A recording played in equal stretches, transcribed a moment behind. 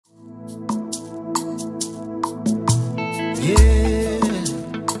Yeah.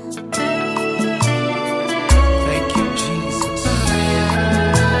 Thank you, Jesus.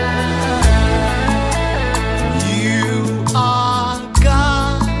 You are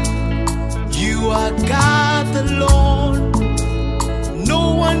God. You are God the Lord.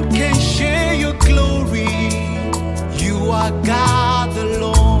 No one can share your glory. You are God the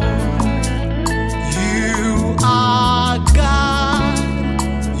Lord. You are God.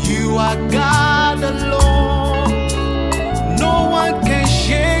 You are God the Lord. No one can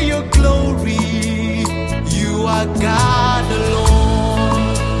share your glory. You are God alone.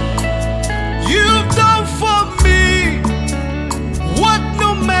 You've done for me what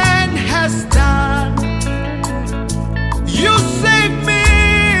no man has done. You saved me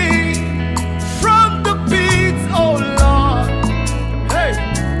from the pits, oh Lord. Hey,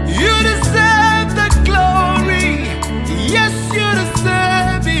 you deserve the glory. Yes, you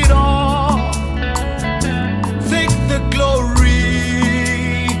deserve it all. Take the glory.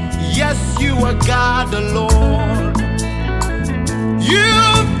 Yes, you are God alone.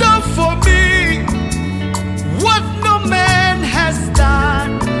 You've done for me what no man has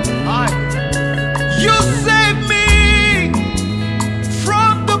done. You saved me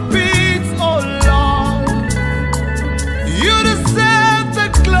from the pits, oh Lord. You deserve the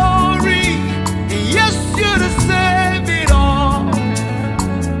glory. Yes, you deserve it all.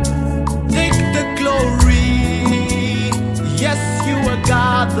 Take the glory. Yes, you are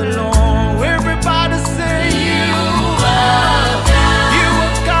God alone. Everybody say you are God. You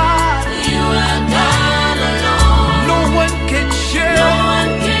are God. You are God alone. No one can share. No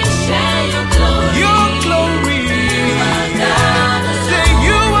one can share your glory. Your glory. You are God alone. Say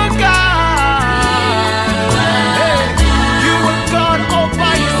you are God. Hey, you are God all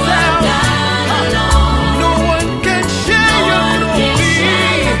by yourself. No one can share your glory.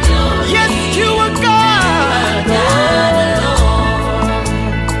 Yes, you are God.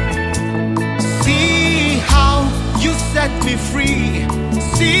 See how you set me free.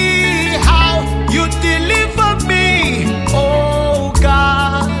 See how you deliver me. Oh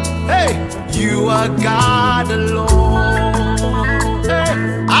God, hey, you are God alone. Hey,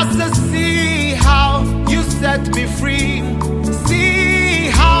 I said, see how you set me free. See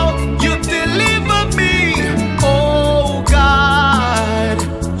how you deliver me. Oh God,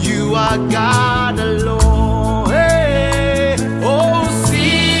 you are God alone. Hey, oh,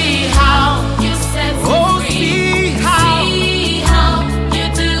 see how You set me Oh, free. see how. See how you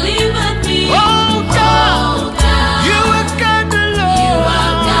delivered me. Oh God, Oh God, you are God alone. You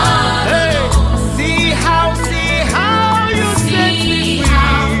are God Hey, alone. see how you set me See free.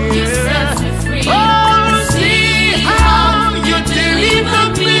 how you set me free. Oh, see how you deliver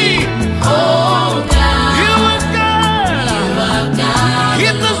me. Oh God, You are God. You are God You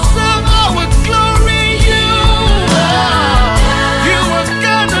alone. deserve our glory. You are. You are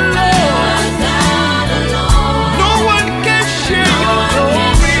God alone. God alone. No one can share your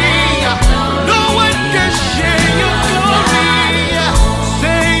glory. No one can share your glory.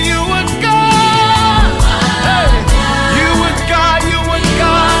 Say you are God. Hey, you are God. You are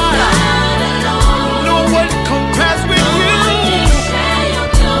God. No one compares with you.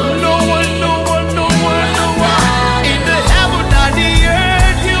 No one, no one, no one, no one. In the heaven and the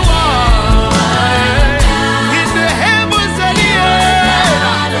earth, you are. In the heavens and the earth,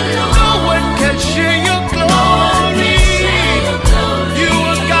 no one can share your glory. You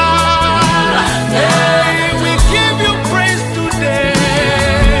are God. Hey, we give you praise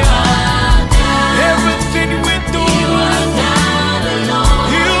today. Everything we do,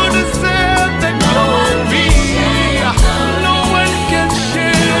 you deserve the glory. No one can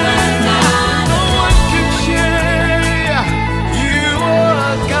share. No one can share. You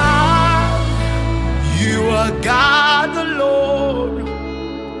are God. You are God the Lord.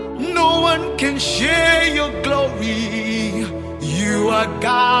 No one can share your glory. You are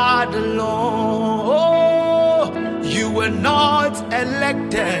God alone. Oh, you were not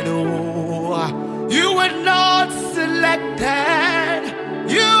elected. Oh, you were not selected.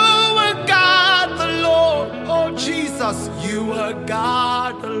 You are God the Lord. Oh, Jesus, you are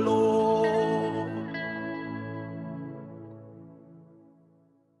God alone.